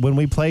tape when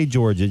we played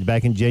Georgia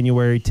back in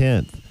January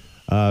 10th.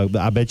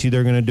 I bet you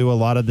they're going to do a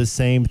lot of the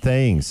same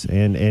things,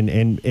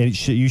 and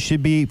you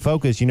should be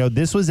focused. You know,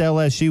 this was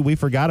LSU. We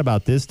forgot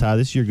about this, Ty.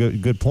 This is your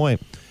good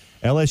point.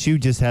 LSU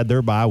just had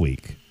their bye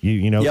week.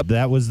 You know,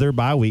 That was their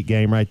bye week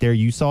game right there.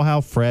 You saw how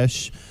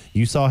fresh.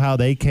 You saw how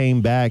they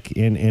came back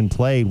and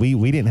played.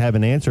 We didn't have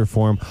an answer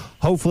for them.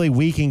 Hopefully,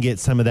 we can get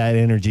some of that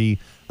energy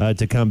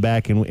to come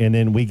back, and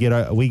then we get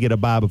a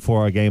bye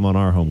before our game on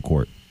our home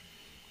court.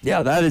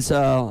 Yeah, that is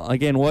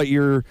again what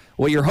you're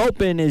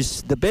hoping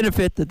is the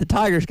benefit that the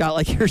Tigers got,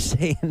 like you're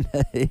saying.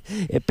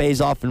 It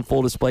pays off in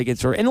full display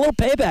against her, and a little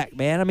payback,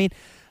 man. I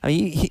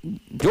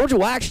mean, Georgia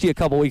waxed you a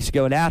couple weeks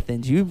ago in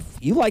Athens. You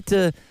like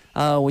to.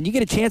 When you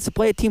get a chance to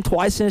play a team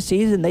twice in a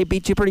season, they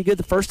beat you pretty good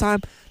the first time.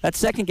 That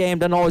second game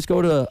doesn't always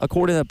go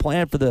according to the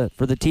plan for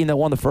the team that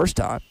won the first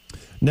time.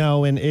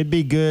 No, and it'd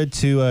be good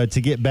to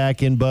get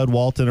back in Bud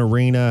Walton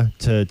Arena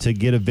to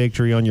get a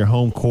victory on your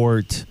home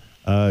court,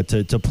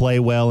 to play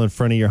well in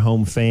front of your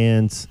home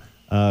fans,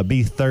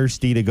 be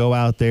thirsty to go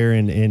out there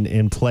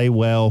and play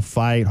well,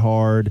 fight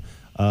hard,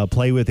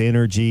 play with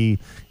energy,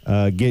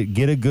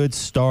 get a good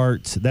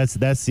start.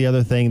 That's the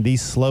other thing.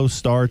 These slow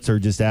starts are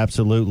just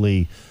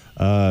absolutely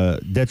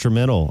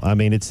detrimental. I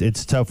mean,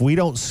 it's tough. We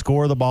don't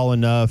score the ball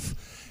enough.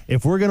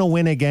 If we're going to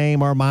win a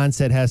game, our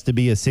mindset has to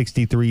be a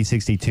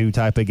 63-62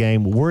 type of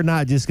game. We're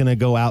not just going to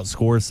go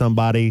outscore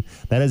somebody.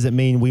 That doesn't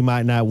mean we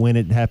might not win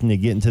it, happen to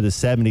get into the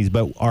 70s,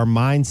 but our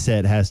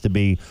mindset has to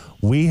be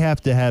we have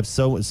to have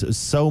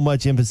so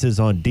much emphasis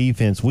on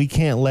defense. We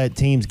can't let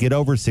teams get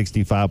over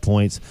 65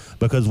 points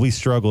because we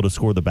struggle to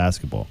score the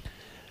basketball.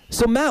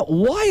 So, Matt,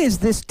 why is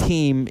this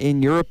team,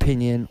 in your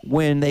opinion,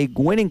 when they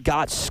went and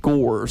got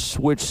scores,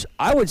 which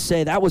I would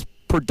say that was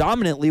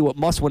predominantly what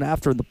Muss went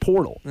after in the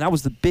portal, and that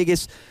was the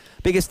biggest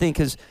thing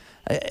because,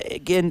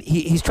 again,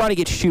 he's trying to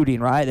get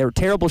shooting, right? They were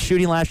terrible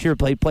shooting last year,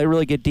 played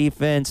really good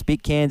defense,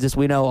 beat Kansas,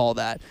 we know all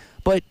that.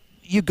 But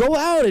you go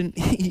out and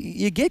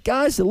you get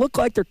guys that look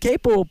like they're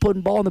capable of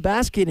putting ball in the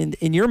basket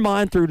in your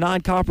mind through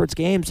non-conference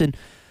games and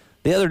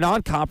the other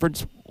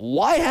non-conference.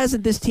 Why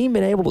hasn't this team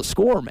been able to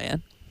score,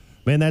 man?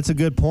 Man, that's a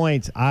good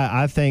point.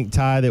 I think,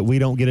 Ty, that we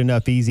don't get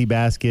enough easy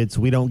baskets.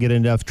 We don't get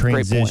enough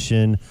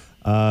transition.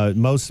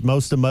 Most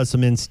of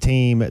Musselman's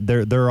team,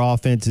 their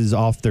offense is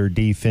off their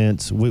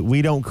defense.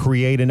 We don't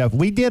create enough.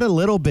 We did a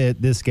little bit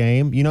this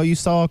game. You know, you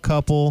saw a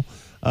couple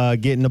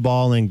getting the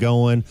ball and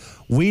going.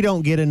 We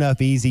don't get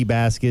enough easy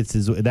baskets.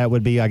 That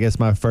would be, I guess,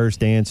 my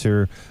first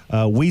answer.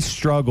 We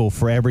struggle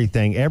for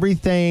everything.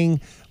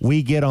 Everything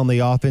we get on the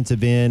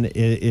offensive end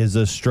is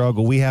a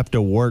struggle. We have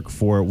to work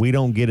for it. We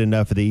don't get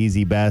enough of the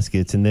easy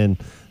baskets. And then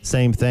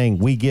same thing,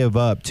 we give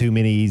up too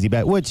many easy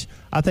baskets, which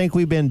I think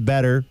we've been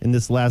better in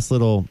this last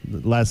little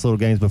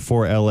games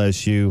before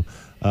LSU.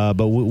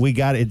 But we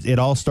got it. It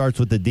all starts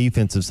with the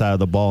defensive side of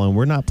the ball, and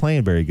we're not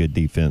playing very good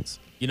defense.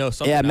 You know,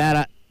 something. Yeah,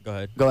 Matt. Go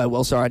ahead. Go ahead,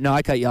 Will. Sorry. No,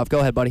 I cut you off. Go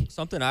ahead, buddy.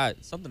 Something I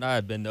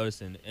have been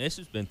noticing, and it's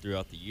just been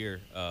throughout the year,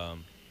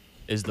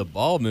 is the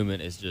ball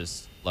movement is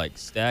just like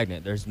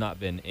stagnant. There's not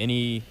been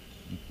any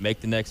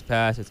make the next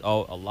pass. It's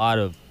all a lot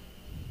of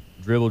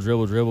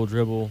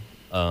dribble.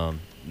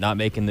 Not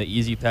making the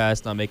easy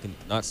pass,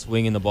 not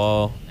swinging the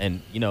ball.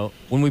 And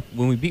when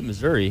we beat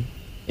Missouri,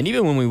 and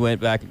even when we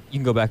went back, you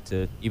can go back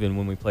to even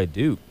when we played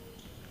Duke.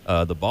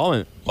 The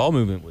ball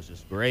movement was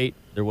just great.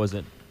 There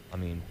wasn't,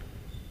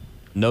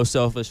 no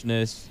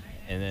selfishness.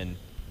 And then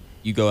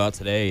you go out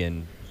today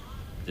and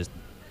just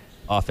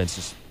offense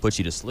just puts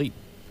you to sleep.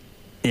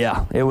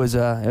 Yeah, it was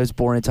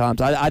boring at times.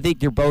 I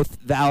think you're both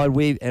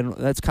valid. And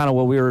that's kind of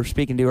what we were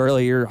speaking to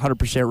earlier. You're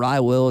 100% right,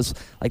 Will. Is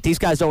like these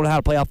guys don't know how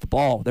to play off the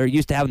ball. They're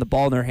used to having the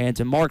ball in their hands.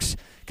 And Mark's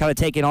kind of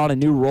taking on a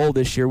new role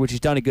this year, which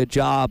he's done a good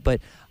job. But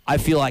I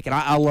feel like, and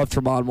I love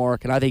Tremont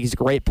Mark, and I think he's a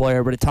great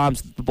player, but at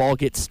times the ball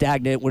gets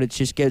stagnant when it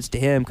just gets to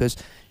him because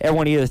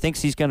everyone either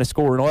thinks he's going to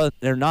score or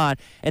they're not.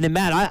 And then,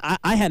 Matt,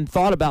 I hadn't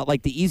thought about,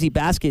 like, the easy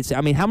baskets.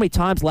 How many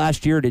times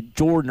last year did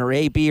Jordan or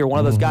AB or one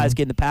of those guys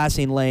get in the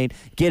passing lane,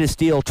 get a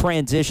steal,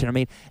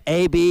 transition?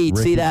 AB, you'd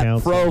see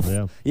that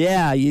throw.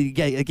 Yeah, you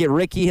get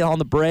Ricky on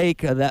the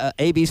break.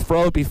 AB's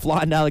throw would be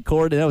flying down the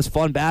court, and that was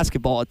fun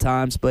basketball at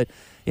times. But,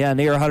 yeah,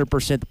 near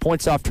 100%. The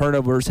points off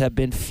turnovers have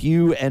been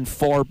few and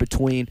far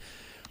between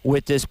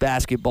with this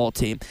basketball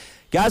team.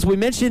 Guys, we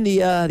mentioned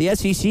the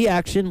SEC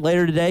action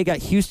later today. Got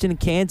Houston and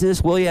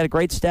Kansas. Will, you had a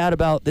great stat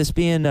about this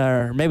being,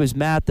 or maybe it was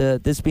Matt,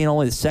 this being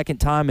only the second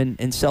time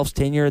in Self's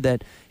tenure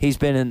that he's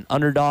been an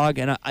underdog.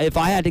 And if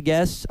I had to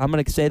guess, I'm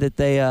going to say that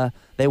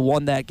they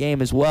won that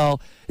game as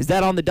well. Is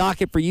that on the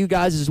docket for you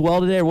guys as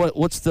well today? Or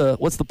what's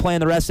the plan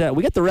the rest of that?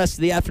 We got the rest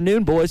of the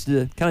afternoon, boys,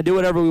 to kind of do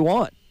whatever we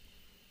want.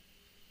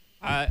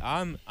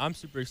 I'm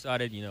super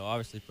excited,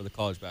 obviously for the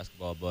college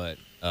basketball, but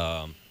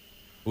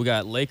we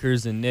got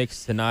Lakers and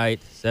Knicks tonight,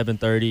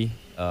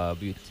 7:30.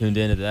 Be tuned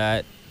into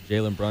that.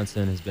 Jalen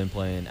Brunson has been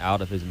playing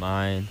out of his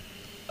mind.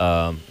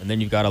 And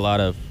then you've got a lot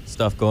of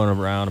stuff going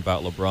around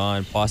about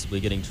LeBron possibly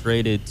getting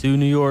traded to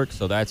New York.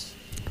 So that's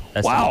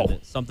wow.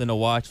 something to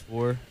watch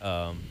for.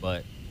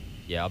 But,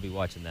 yeah, I'll be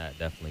watching that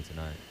definitely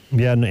tonight.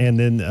 Yeah, and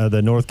then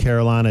the North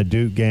Carolina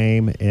Duke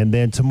game. And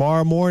then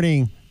tomorrow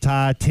morning,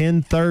 Ty,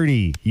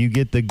 10:30, you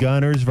get the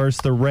Gunners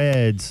versus the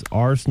Reds,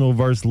 Arsenal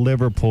versus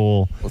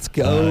Liverpool. Let's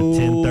go.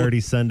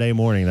 10:30 Sunday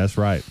morning. That's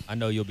right. I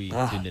know you'll be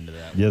tuned into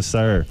that. Yes,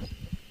 sir.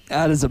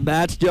 That is a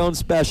Match Jones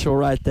special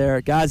right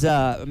there. Guys,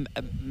 I'm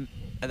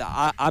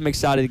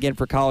excited again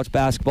for college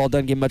basketball.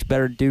 Doesn't get much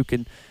better than Duke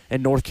and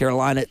North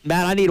Carolina.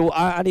 Matt, I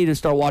need to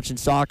start watching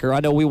soccer. I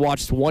know we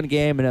watched one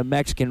game in a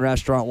Mexican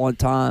restaurant one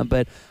time,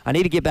 but I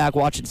need to get back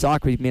watching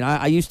soccer.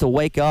 I used to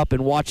wake up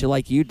and watch it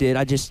like you did.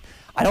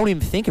 I don't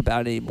even think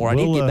about it anymore. I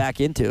need to get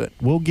back into it.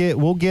 We'll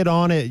get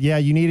on it. Yeah,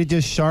 you need to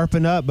just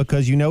sharpen up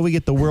because we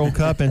get the World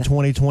Cup in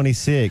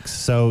 2026.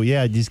 So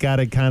yeah, just got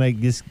to kind of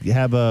just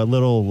have a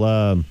little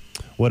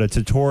a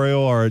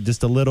tutorial or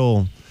just a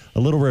little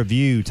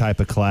review type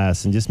of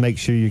class and just make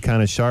sure you're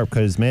kind of sharp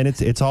because man,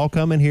 it's all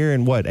coming here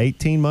in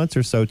 18 months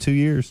or so, 2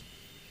 years.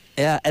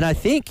 Yeah, and I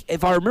think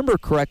if I remember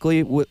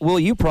correctly, Will,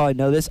 you probably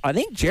know this. I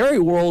think Jerry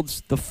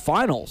World's the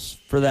finals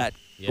for that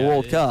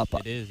World Cup.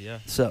 It is, yeah.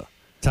 So.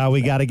 Ty,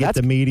 we got to get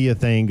the media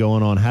thing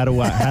going on. How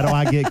do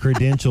I get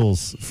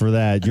credentials for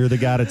that? You're the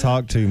guy to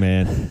talk to,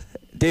 man.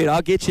 Dude,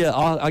 I'll get you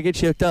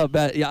hooked up.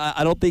 But yeah,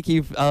 I don't think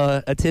you've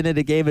attended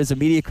a game as a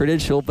media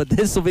credential, but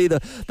this will be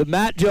the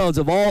Matt Jones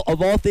of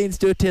all things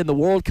to attend the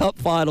World Cup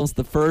Finals.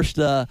 The first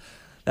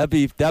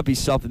that'd be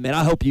something, man.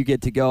 I hope you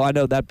get to go. I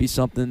know that'd be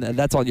something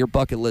that's on your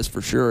bucket list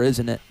for sure,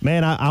 isn't it?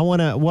 Man, I'm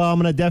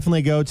gonna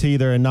definitely go to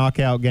either a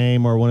knockout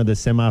game or one of the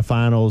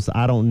semifinals.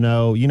 I don't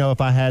know.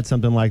 If I had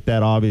something like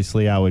that,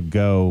 obviously I would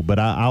go. But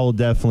I will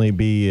definitely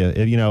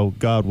be,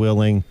 God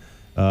willing,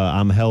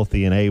 I'm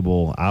healthy and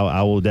able.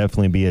 I will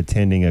definitely be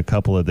attending a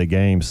couple of the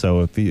games.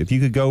 So if you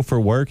could go for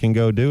work and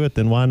go do it,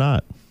 then why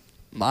not?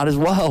 Might as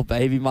well,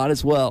 baby. Might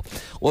as well.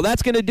 Well,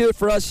 that's going to do it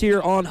for us here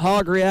on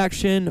Hog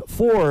Reaction.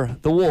 For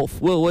the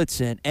Wolf, Will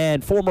Whitson,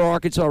 and former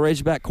Arkansas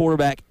Razorback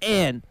quarterback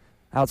and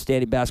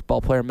outstanding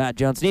basketball player Matt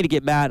Jones. Need to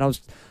get Matt. I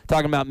was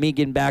talking about me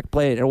getting back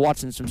playing and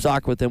watching some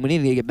soccer with him. We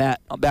need to get Matt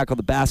back on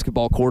the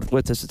basketball court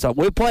with us.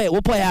 We'll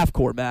play half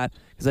court, Matt,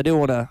 because I do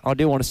want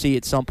to see you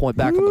at some point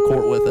back on the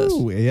court with us.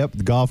 Yep,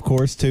 the golf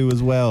course too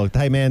as well.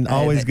 Hey man,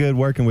 always good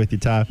working with you,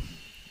 Ty.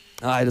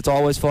 All right, it's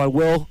always fun.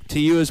 Will, to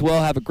you as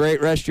well. Have a great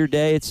rest of your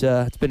day. It's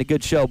been a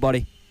good show,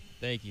 buddy.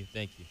 Thank you.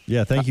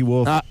 Yeah, thank you,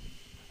 Wolf. All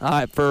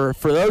right, for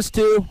those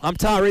two, I'm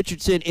Ty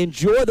Richardson.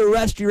 Enjoy the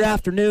rest of your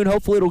afternoon.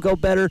 Hopefully it'll go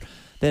better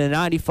than a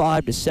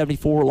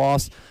 95-74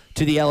 loss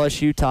to the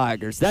LSU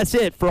Tigers. That's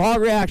it for Hog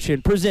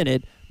Reaction,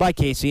 presented by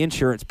Casey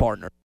Insurance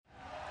Partner.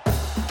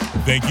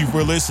 Thank you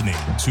for listening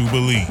to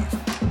Believe.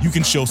 You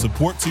can show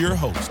support to your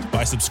host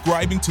by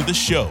subscribing to the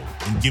show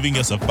and giving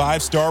us a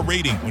 5-star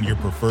rating on your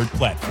preferred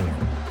platform.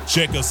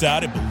 Check us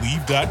out at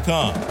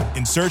Believe.com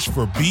and search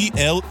for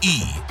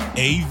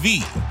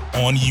BLEAV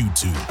on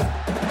YouTube.